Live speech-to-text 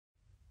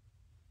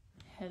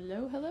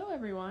Hello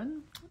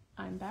everyone.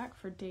 I'm back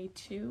for day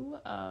 2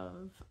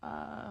 of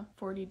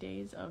 40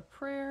 days of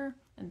prayer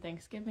and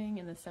Thanksgiving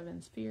in the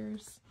 7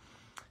 spheres,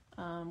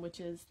 which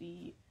is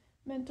the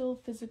mental,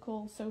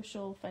 physical,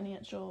 social,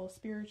 financial,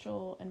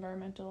 spiritual,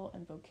 environmental,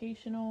 and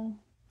vocational.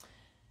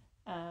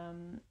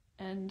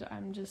 And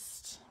I'm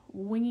just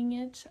winging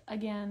it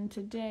again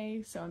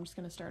today, so I'm just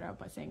going to start out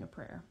by saying a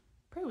prayer.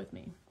 Pray with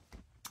me.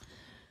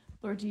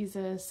 Lord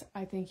Jesus,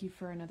 I thank you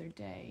for another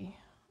day.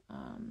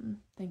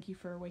 Thank you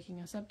for waking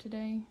us up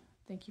today.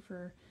 Thank you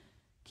for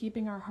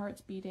keeping our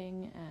hearts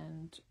beating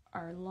and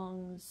our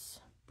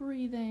lungs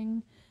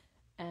breathing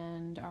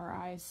and our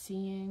eyes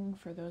seeing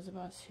for those of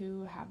us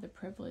who have the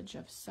privilege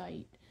of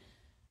sight.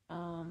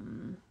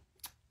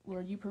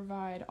 Lord, you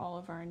provide all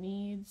of our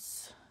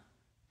needs,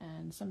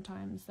 and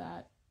sometimes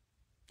that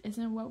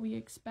isn't what we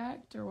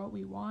expect or what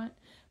we want,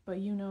 but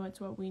you know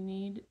it's what we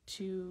need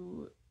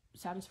to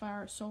satisfy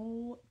our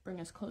soul,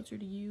 bring us closer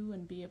to you,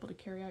 and be able to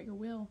carry out your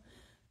will.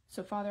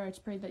 So, Father, I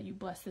just pray that you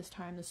bless this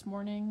time this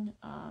morning.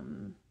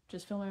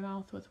 Just fill my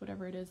mouth with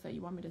whatever it is that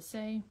you want me to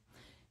say.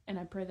 And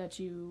I pray that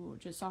you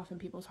just soften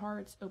people's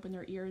hearts, open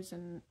their ears,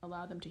 and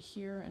allow them to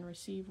hear and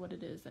receive what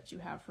it is that you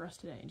have for us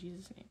today. In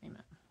Jesus' name,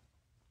 amen.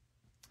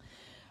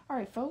 All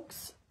right,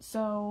 folks.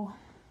 So,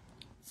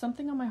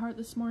 something on my heart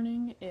this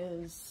morning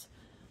is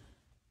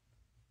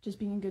just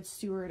being a good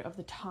steward of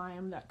the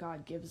time that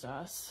God gives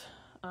us.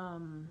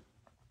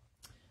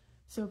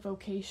 So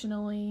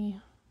vocationally,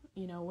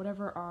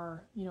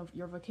 whatever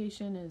your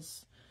vocation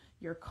is,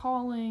 your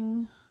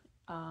calling,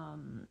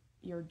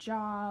 your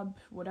job,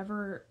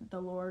 whatever the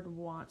Lord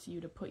wants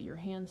you to put your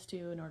hands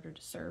to in order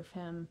to serve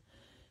him.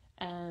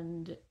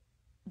 And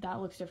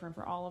that looks different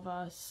for all of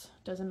us.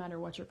 Doesn't matter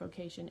what your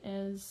vocation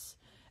is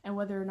and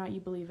whether or not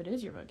you believe it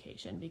is your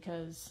vocation,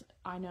 because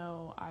I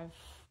know I've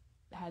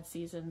had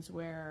seasons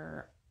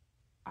where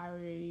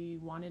I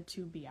wanted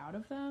to be out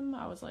of them.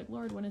 I was like,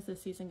 Lord, when is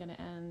this season going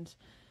to end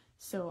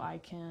so I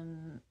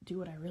can do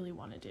what I really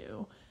want to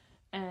do?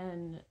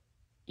 And,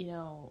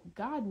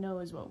 God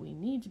knows what we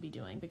need to be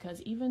doing,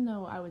 because even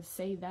though I would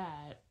say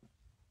that,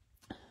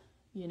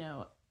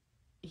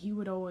 he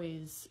would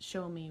always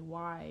show me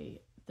why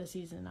the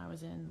season I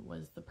was in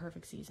was the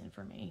perfect season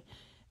for me.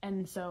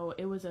 And so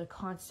it was a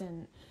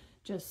constant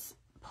just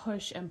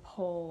push and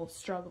pull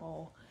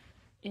struggle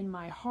in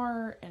my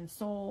heart and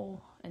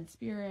soul and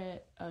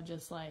spirit of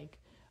just like,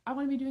 I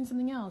want to be doing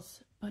something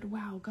else, but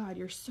wow, God,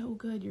 you're so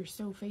good, you're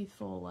so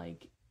faithful,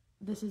 like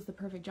this is the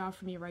perfect job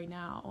for me right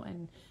now.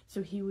 And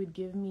so he would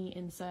give me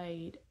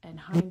insight and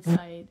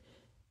hindsight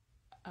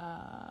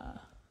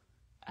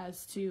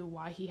as to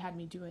why he had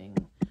me doing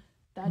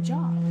that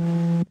job.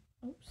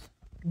 Oops.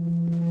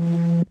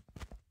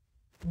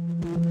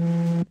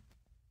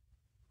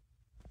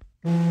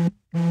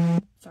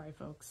 Sorry,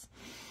 folks.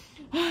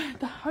 I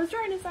was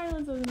trying to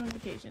silence those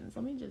notifications.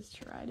 Let me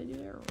just try to do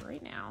it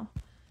right now.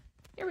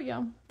 Here we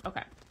go.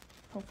 Okay.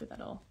 Hopefully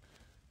that'll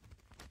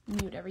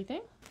mute everything.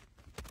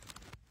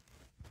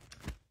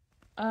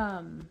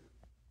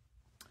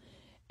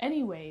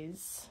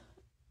 Anyways,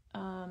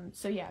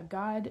 so yeah,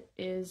 God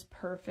is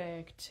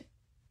perfect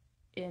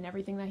in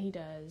everything that he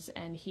does,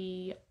 and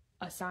he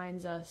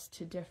assigns us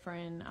to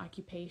different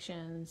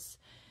occupations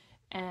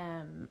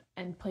and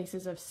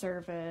places of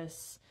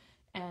service.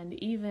 And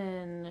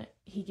even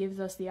he gives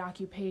us the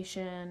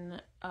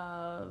occupation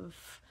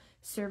of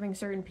serving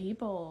certain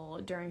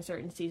people during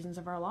certain seasons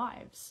of our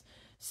lives.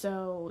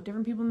 So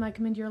different people might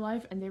come into your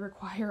life and they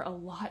require a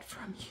lot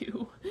from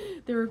you.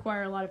 They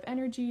require a lot of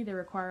energy. They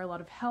require a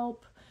lot of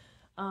help.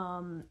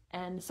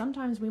 And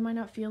sometimes we might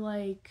not feel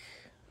like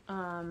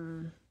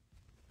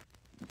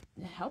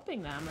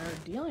helping them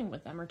or dealing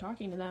with them or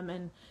talking to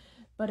them.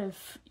 But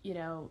if,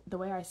 the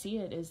way I see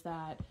it is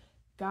that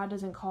God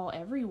doesn't call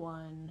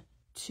everyone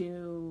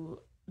to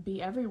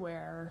be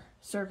everywhere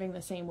serving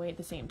the same way at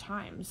the same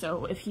time.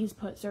 So if he's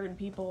put certain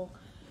people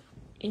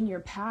in your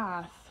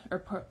path or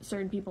put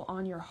certain people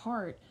on your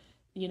heart,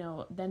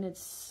 then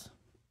it's,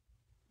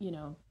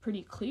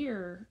 pretty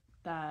clear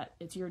that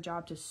it's your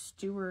job to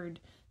steward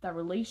that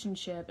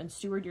relationship and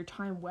steward your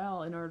time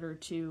well in order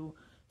to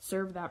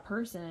serve that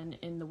person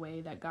in the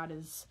way that God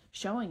is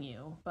showing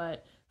you.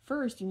 But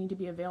first, you need to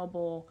be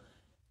available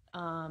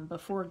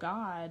before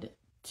God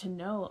to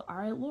know, all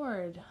right,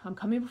 Lord, I'm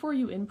coming before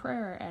you in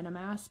prayer and I'm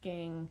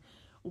asking,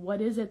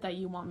 what is it that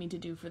you want me to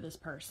do for this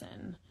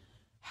person?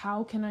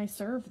 How can I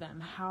serve them?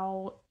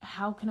 How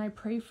can I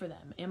pray for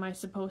them? Am I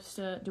supposed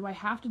to, do I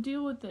have to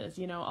deal with this?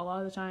 A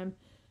lot of the time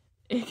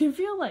it can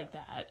feel like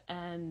that.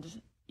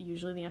 And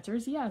usually the answer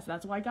is yes.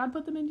 That's why God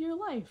put them into your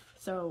life.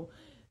 So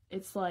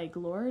it's like,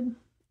 Lord,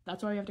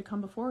 that's why we have to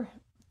come before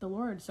the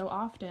Lord so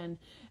often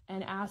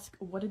and ask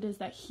what it is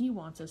that he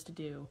wants us to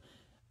do.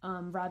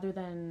 Rather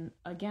than,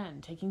 again,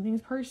 taking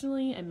things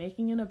personally and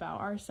making it about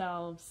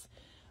ourselves.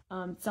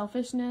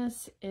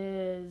 Selfishness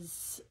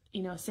is,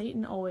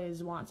 Satan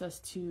always wants us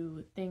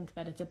to think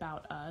that it's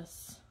about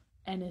us.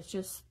 And it's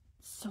just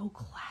so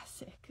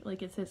classic.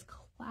 Like, it's this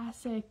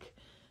classic,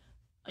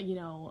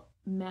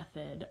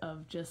 method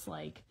of just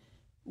like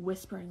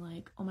whispering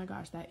like, oh my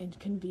gosh, that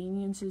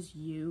inconveniences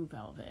you,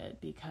 Velvet,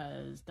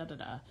 because da da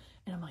da.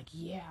 And I'm like,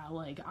 yeah,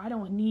 like I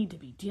don't need to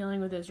be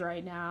dealing with this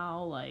right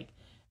now. Like,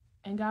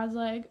 and God's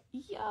like,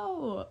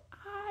 yo,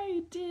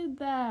 I did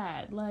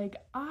that. Like,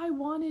 I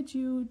wanted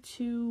to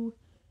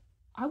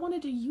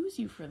use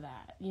you for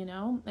that, you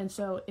know? And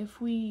so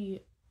if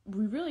we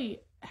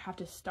really have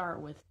to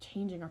start with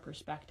changing our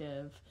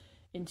perspective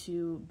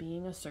into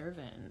being a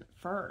servant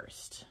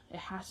first. It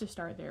has to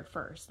start there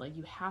first. Like,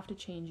 you have to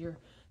change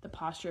the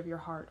posture of your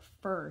heart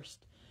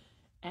first.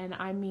 And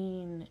I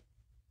mean,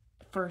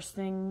 first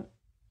thing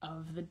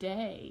of the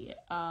day,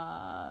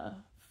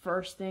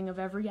 first thing of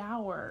every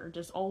hour,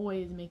 just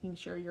always making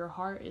sure your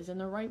heart is in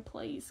the right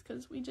place,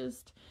 because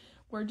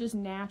we're just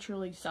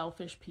naturally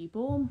selfish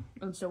people.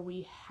 And so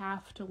we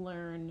have to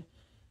learn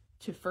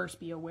to first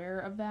be aware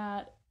of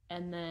that.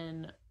 And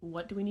then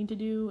what do we need to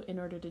do in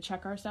order to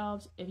check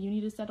ourselves? If you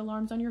need to set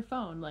alarms on your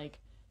phone, like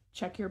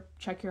check your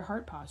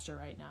heart posture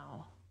right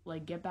now.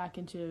 Like, get back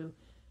into,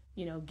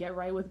 get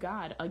right with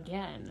God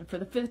again for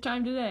the 5th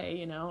time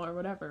today, or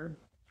whatever.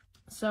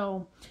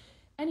 So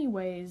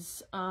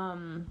anyways,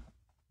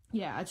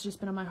 yeah, it's just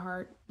been on my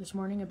heart this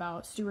morning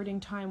about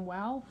stewarding time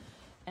well.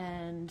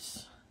 And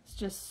it's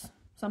just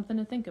something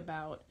to think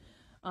about.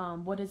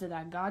 What is it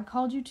that God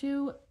called you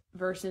to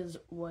versus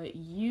what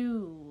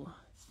you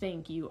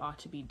think you ought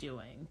to be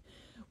doing?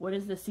 What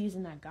is the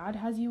season that God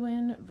has you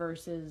in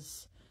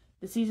versus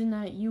the season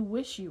that you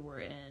wish you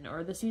were in,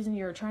 or the season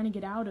you're trying to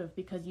get out of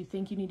because you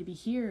think you need to be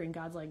here and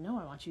God's like, no,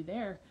 I want you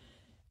there.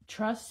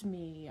 Trust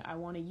me, I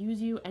want to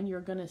use you, and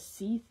you're going to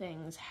see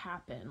things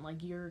happen.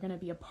 Like, you're going to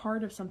be a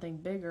part of something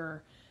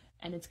bigger,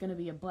 and it's going to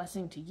be a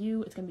blessing to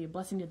you. It's going to be a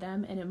blessing to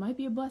them, and it might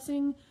be a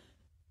blessing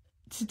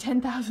to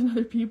 10,000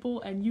 other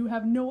people, and you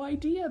have no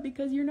idea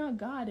because you're not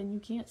God and you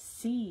can't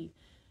see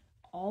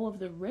all of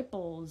the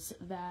ripples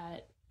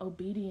that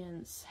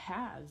obedience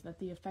has, that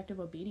the effect of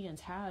obedience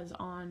has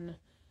on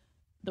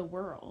the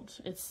world.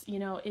 It's,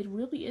 it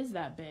really is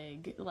that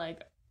big.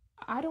 Like,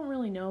 I don't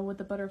really know what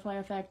the butterfly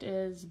effect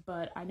is,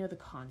 but I know the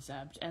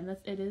concept, and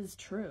it is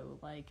true.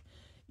 Like,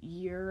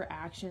 your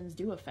actions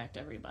do affect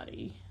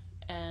everybody.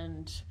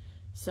 And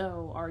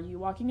so are you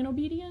walking in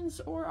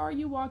obedience, or are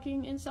you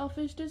walking in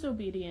selfish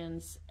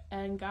disobedience?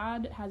 And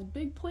God has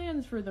big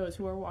plans for those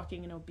who are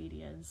walking in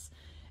obedience.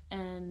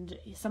 And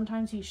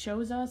sometimes he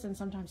shows us and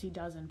sometimes he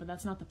doesn't, but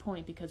that's not the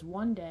point, because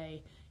one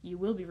day you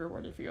will be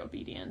rewarded for your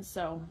obedience.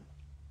 So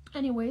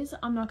anyways,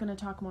 I'm not going to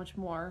talk much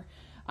more.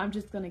 I'm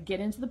just going to get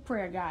into the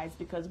prayer, guys,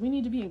 because we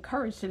need to be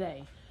encouraged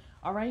today.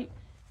 All right.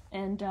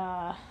 And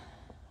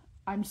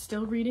I'm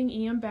still reading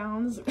E.M.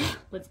 Bounds.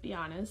 Let's be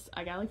honest.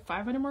 I got like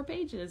 500 more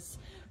pages,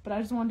 but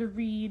I just wanted to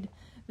read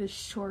this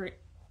short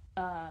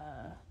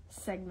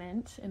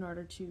segment in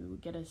order to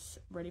get us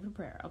ready for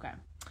prayer. Okay.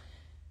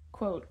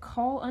 Quote,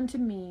 "Call unto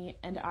me,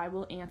 and I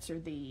will answer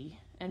thee,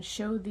 and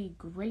show thee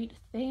great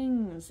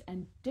things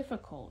and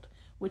difficult,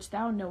 which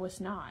thou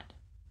knowest not.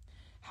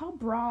 How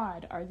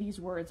broad are these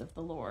words of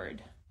the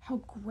Lord? How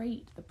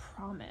great the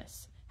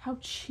promise, how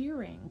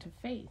cheering to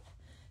faith.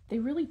 They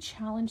really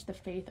challenge the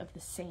faith of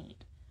the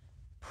saint.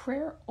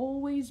 Prayer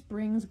always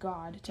brings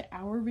God to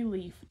our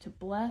relief, to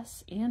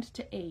bless and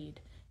to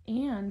aid,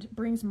 and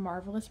brings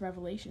marvelous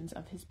revelations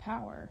of his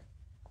power.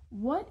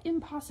 What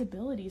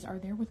impossibilities are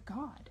there with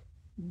God?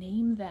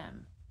 Name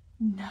them.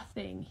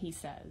 Nothing, he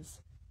says.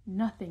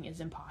 Nothing is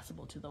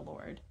impossible to the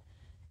Lord.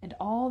 And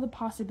all the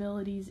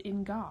possibilities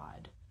in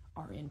God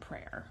are in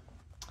prayer."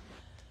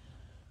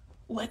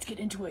 Let's get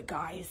into it,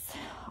 guys.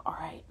 All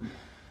right.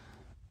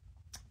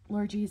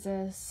 Lord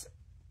Jesus,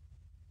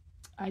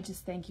 I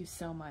just thank you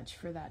so much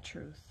for that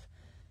truth.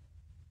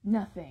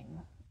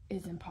 Nothing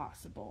is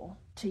impossible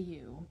to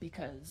you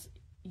because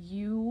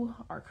you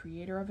are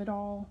creator of it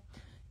all.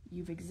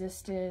 You've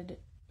existed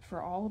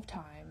for all of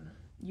time.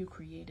 You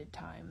created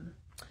time.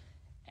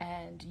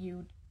 And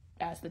you,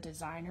 as the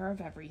designer of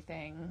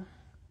everything,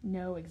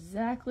 know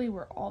exactly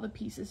where all the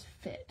pieces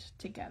fit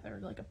together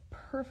like a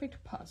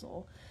perfect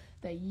puzzle,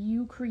 that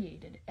you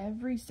created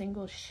every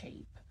single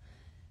shape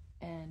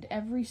and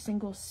every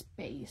single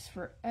space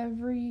for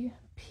every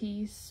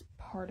piece,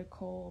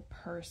 particle,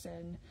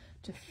 person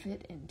to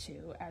fit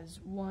into as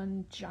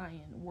one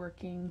giant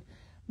working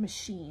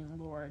machine,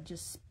 Lord.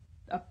 Just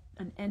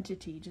an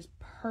entity just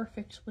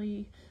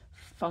perfectly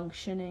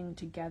functioning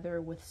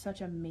together with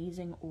such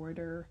amazing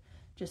order.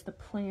 Just the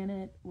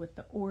planet with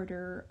the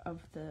order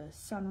of the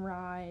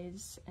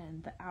sunrise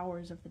and the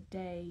hours of the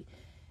day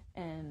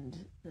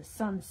and the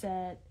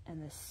sunset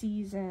and the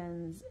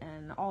seasons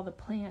and all the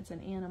plants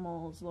and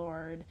animals,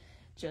 Lord.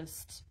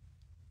 Just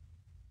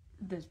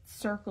the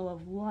circle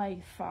of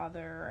life,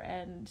 Father.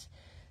 And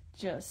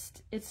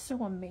just, it's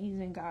so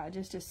amazing, God,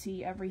 just to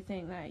see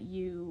everything that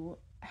you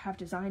have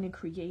designed and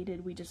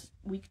created. We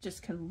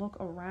just can look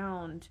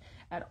around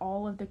at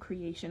all of the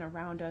creation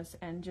around us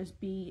and just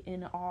be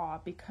in awe,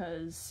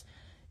 because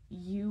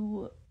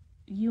you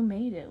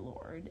made it,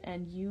 Lord,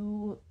 and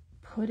you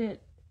put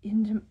it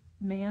into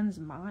man's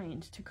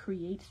mind to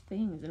create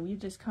things, and we've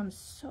just come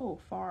so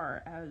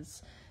far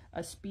as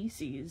a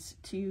species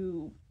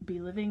to be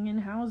living in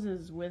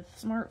houses with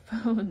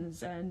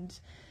smartphones and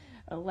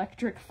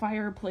electric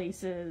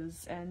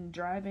fireplaces and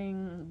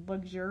driving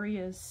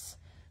luxurious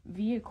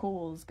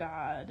vehicles,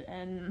 God.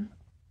 And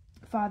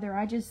Father,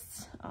 I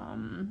just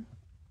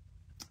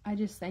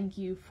thank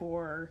you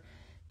for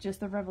just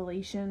the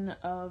revelation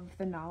of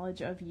the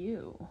knowledge of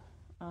you,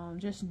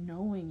 just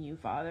knowing you,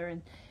 Father,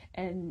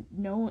 and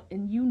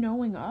you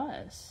knowing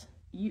us.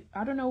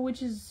 I don't know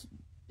which is,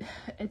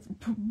 it's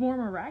more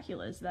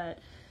miraculous that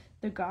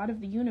the God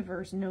of the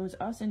universe knows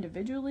us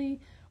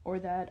individually, or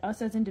that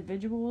us as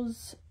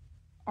individuals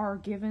are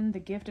given the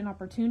gift and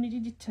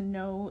opportunity to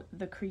know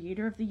the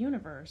creator of the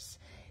universe.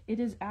 It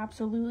is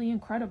absolutely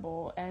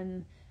incredible.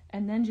 And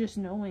then just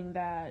knowing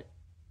that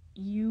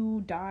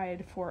you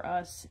died for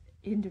us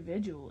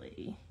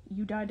individually.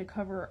 You died to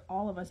cover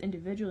all of us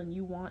individually, and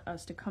you want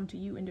us to come to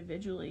you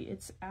individually.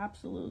 It's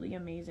absolutely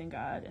amazing,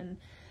 God. And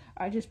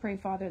I just pray,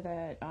 Father,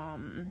 that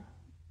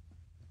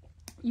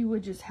you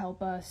would just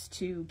help us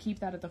to keep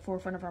that at the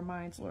forefront of our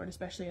minds, Lord,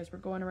 especially as we're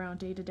going around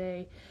day to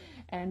day,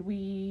 and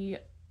we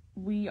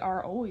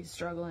are always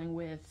struggling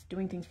with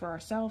doing things for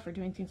ourselves or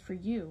doing things for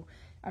you.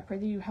 I pray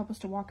that you help us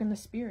to walk in the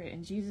Spirit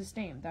in Jesus'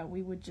 name, that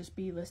we would just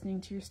be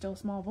listening to your still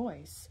small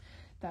voice,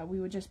 that we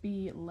would just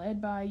be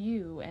led by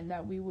you, and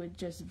that we would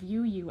just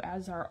view you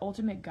as our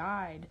ultimate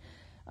guide,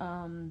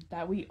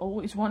 that we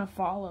always want to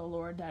follow,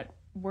 Lord, that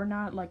we're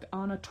not like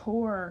on a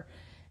tour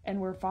and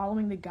we're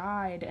following the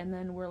guide and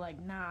then we're like,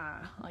 nah,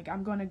 like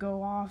I'm going to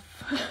go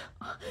off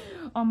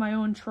on my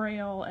own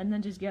trail and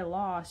then just get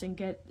lost and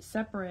get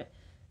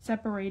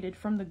separated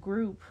from the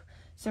group,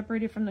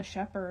 separated from the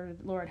shepherd.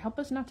 Lord, help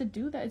us not to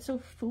do that. It's so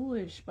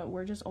foolish, but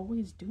we're just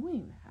always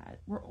doing that.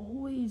 We're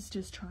always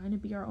just trying to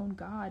be our own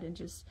God and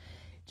just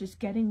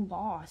getting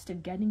lost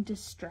and getting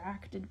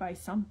distracted by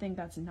something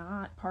that's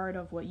not part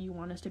of what you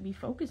want us to be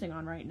focusing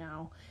on right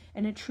now.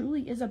 And it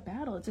truly is a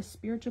battle. It's a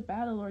spiritual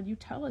battle, Lord. You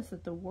tell us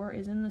that the war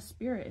is in the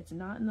spirit. It's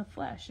not in the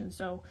flesh. And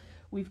so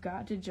we've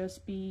got to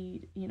just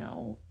be,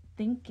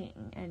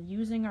 thinking and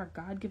using our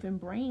God-given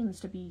brains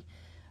to be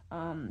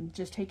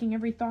just taking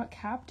every thought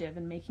captive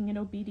and making it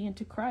obedient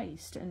to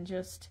Christ. And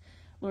just,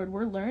 Lord,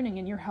 we're learning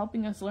and you're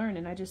helping us learn.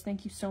 And I just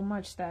thank you so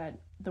much that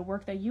the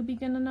work that you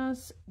begin in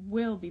us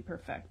will be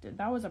perfected.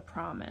 That was a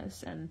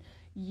promise, and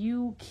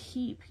you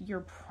keep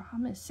your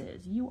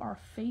promises. You are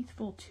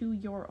faithful to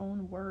your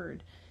own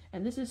word.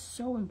 And this is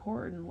so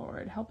important,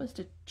 Lord. Help us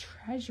to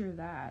treasure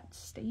that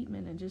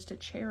statement and just to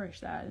cherish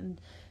that and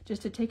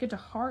just to take it to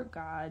heart,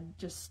 God,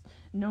 just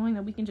knowing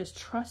that we can just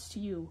trust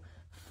you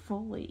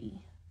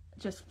fully.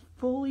 Just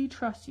fully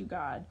trust you,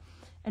 God.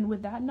 And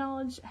with that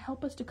knowledge,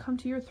 help us to come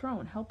to your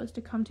throne. Help us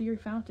to come to your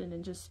fountain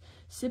and just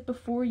sit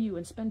before you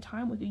and spend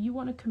time with you. You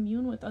want to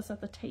commune with us at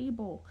the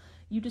table.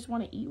 You just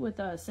want to eat with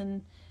us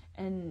and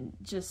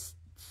just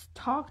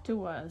talk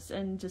to us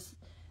and just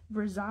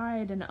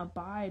reside and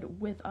abide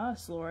with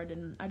us, Lord.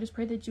 And I just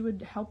pray that you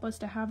would help us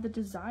to have the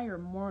desire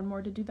more and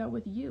more to do that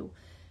with you.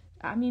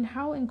 I mean,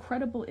 how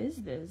incredible is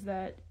this,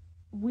 that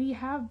we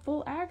have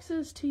full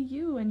access to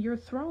you and your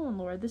throne,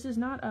 Lord. This is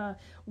not a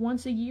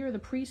once a year the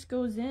priest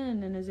goes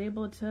in and is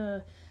able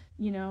to,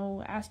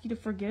 ask you to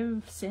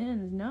forgive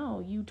sins.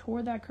 No, you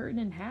tore that curtain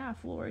in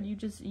half, Lord.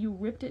 You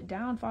ripped it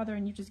down, Father,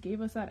 and you just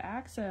gave us that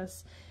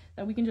access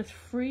that we can just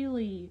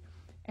freely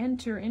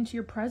enter into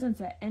your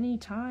presence at any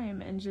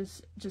time and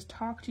just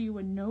talk to you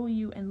and know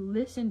you and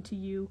listen to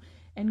you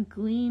and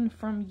glean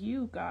from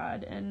you,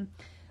 God. And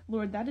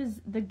Lord, that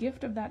is the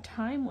gift of that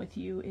time with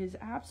you is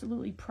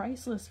absolutely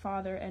priceless,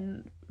 Father.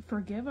 And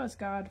forgive us,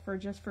 God, for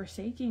just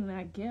forsaking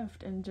that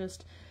gift and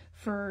just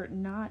for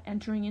not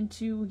entering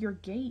into your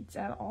gates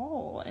at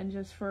all, and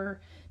just for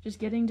just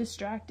getting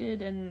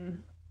distracted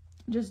and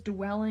just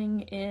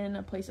dwelling in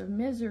a place of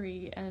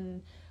misery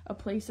and a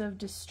place of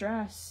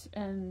distress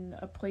and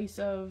a place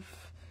of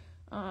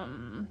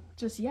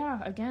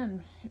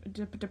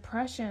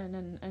depression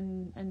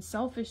and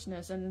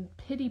selfishness and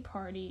pity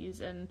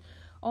parties and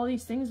all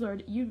these things,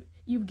 Lord.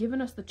 You've given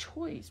us the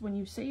choice. When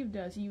you saved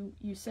us, you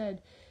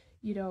said,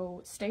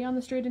 stay on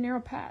the straight and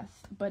narrow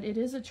path, but it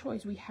is a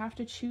choice. We have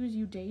to choose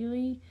you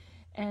daily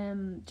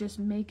and just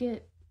make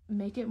it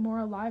more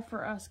alive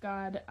for us,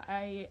 God.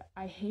 I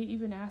hate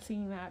even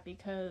asking that,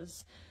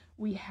 because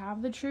we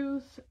have the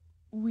truth.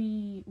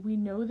 We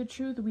know the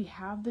truth. We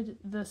have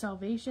the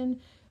salvation.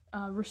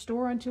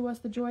 Restore unto us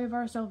the joy of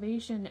our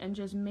salvation, and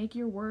just make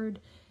your word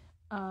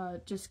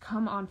just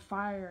come on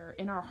fire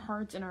in our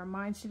hearts and our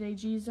minds today,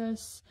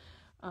 Jesus.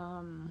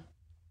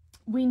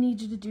 We need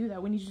you to do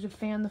that. We need you to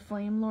fan the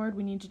flame, Lord.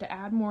 We need you to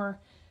add more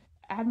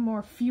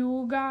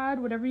fuel, God.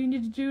 Whatever you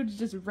need to do to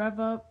just rev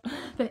up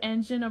the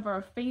engine of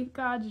our faith,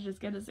 God, to just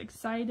get us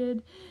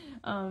excited.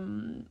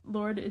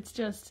 Lord, it's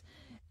just,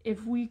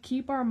 if we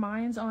keep our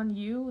minds on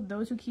you,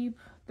 those who keep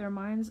their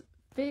minds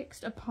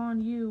fixed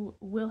upon you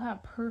will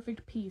have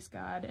perfect peace,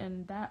 God.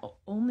 And that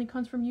only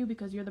comes from you,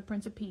 because you're the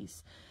Prince of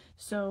Peace.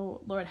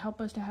 So, Lord, help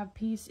us to have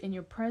peace in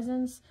your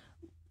presence.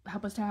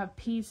 Help us to have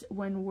peace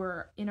when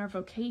we're in our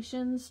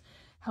vocations.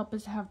 Help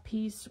us to have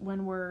peace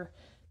when we're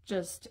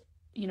just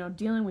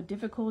dealing with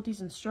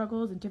difficulties and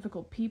struggles and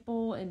difficult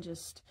people and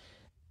just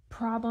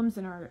problems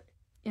in our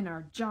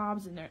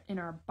jobs and in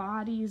our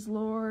bodies,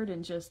 Lord,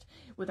 and just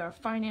with our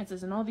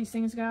finances and all these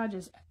things, God,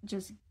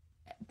 just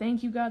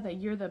thank you, God, that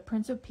you're the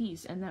Prince of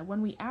Peace, and that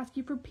when we ask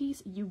you for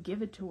peace, you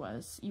give it to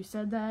us. You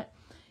said that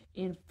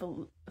in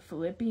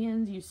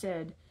Philippians. You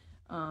said,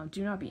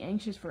 do not be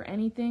anxious for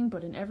anything,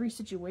 but in every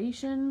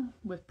situation,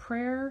 with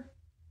prayer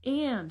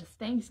and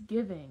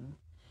thanksgiving,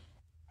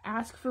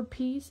 ask for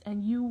peace,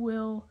 and you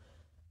will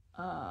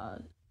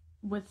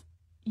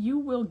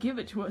give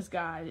it to us,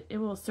 God. It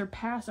will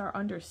surpass our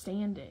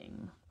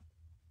understanding.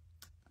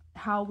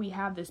 How we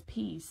have this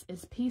peace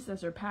is peace that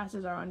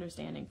surpasses our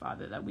understanding,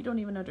 Father, that we don't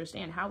even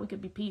understand how we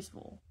could be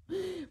peaceful.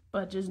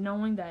 But just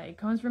knowing that it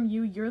comes from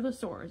you, you're the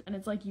source, and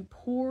it's like you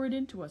pour it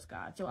into us,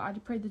 God. So I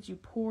pray that you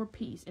pour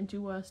peace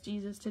into us,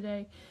 Jesus,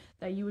 today,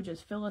 that you would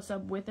just fill us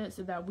up with it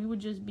so that we would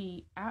just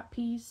be at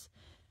peace,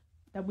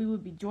 that we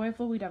would be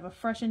joyful, we'd have a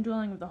fresh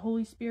indwelling of the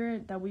Holy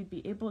Spirit, that we'd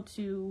be able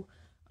to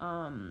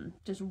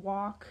just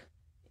walk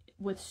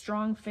with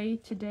strong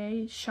faith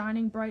today,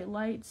 shining bright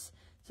lights,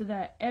 so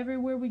that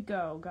everywhere we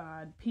go,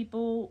 God,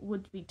 people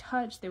would be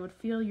touched, they would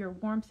feel your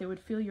warmth, they would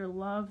feel your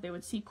love, they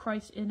would see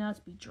Christ in us,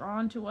 be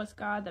drawn to us,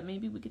 God, that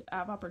maybe we could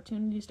have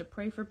opportunities to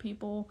pray for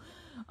people.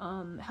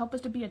 Help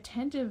us to be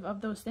attentive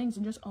of those things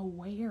and just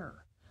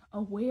aware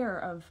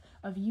of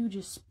you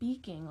just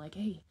speaking, like,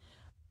 hey,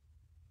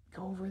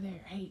 go over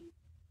there, hey,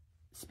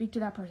 speak to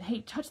that person, hey,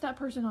 touch that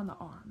person on the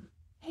arm,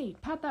 hey,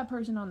 pat that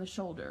person on the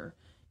shoulder,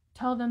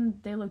 tell them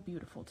they look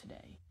beautiful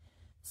today,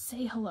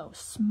 say hello,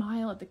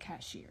 smile at the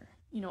cashier.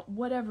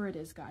 Whatever it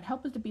is, God,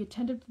 help us to be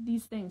attentive to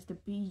these things, to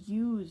be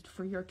used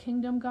for your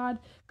kingdom, God,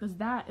 because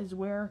that is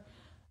where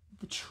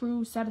the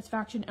true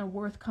satisfaction and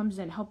worth comes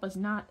in. Help us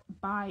not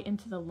buy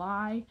into the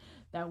lie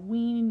that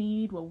we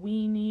need what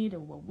we need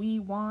or what we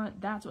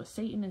want. That's what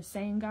Satan is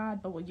saying,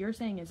 God. But what you're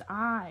saying is,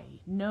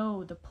 I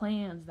know the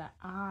plans that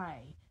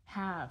I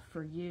have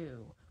for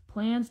you,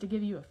 plans to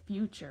give you a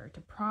future, to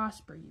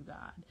prosper you,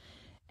 God.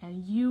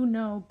 And you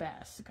know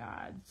best,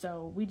 God.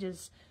 So we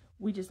just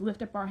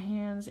lift up our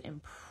hands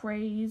and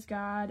praise,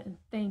 God, and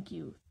thank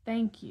you,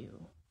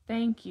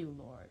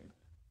 Lord.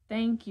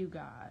 Thank you,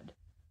 God.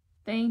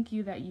 Thank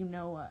you that you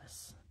know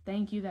us.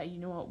 Thank you that you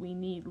know what we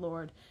need,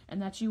 Lord,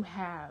 and that you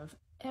have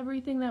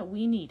everything that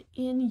we need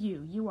in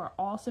you. You are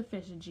all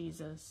sufficient,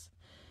 Jesus.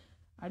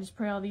 I just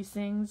pray all these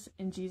things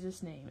in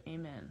Jesus' name.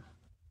 Amen.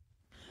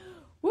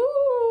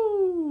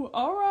 Woo!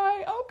 All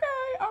right,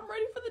 okay, I'm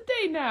ready for the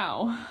day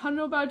now. I don't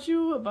know about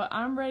you, but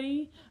I'm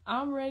ready.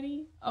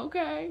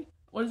 Okay.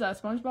 What is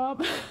that,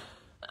 SpongeBob?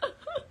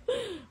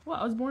 Well,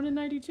 I was born in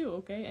 92,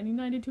 okay? Any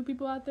 92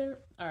 people out there?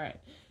 All right.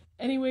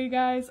 Anyway,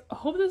 guys, I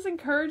hope this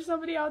encouraged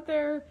somebody out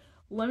there.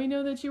 Let me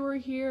know that you were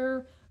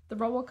here.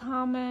 Throw a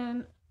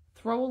comment,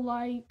 throw a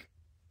like,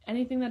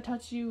 anything that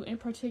touched you in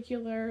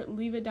particular,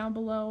 leave it down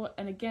below.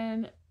 And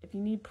again, if you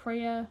need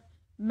prayer,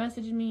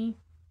 message me.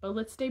 But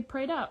let's stay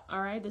prayed up,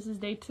 all right? This is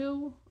day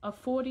 2 of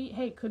 40.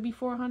 Hey, could be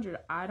 400.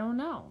 I don't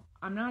know.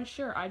 I'm not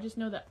sure. I just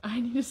know that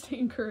I need to stay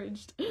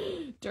encouraged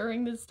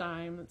during this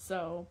time.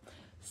 So,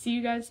 see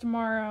you guys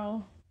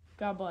tomorrow.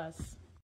 God bless.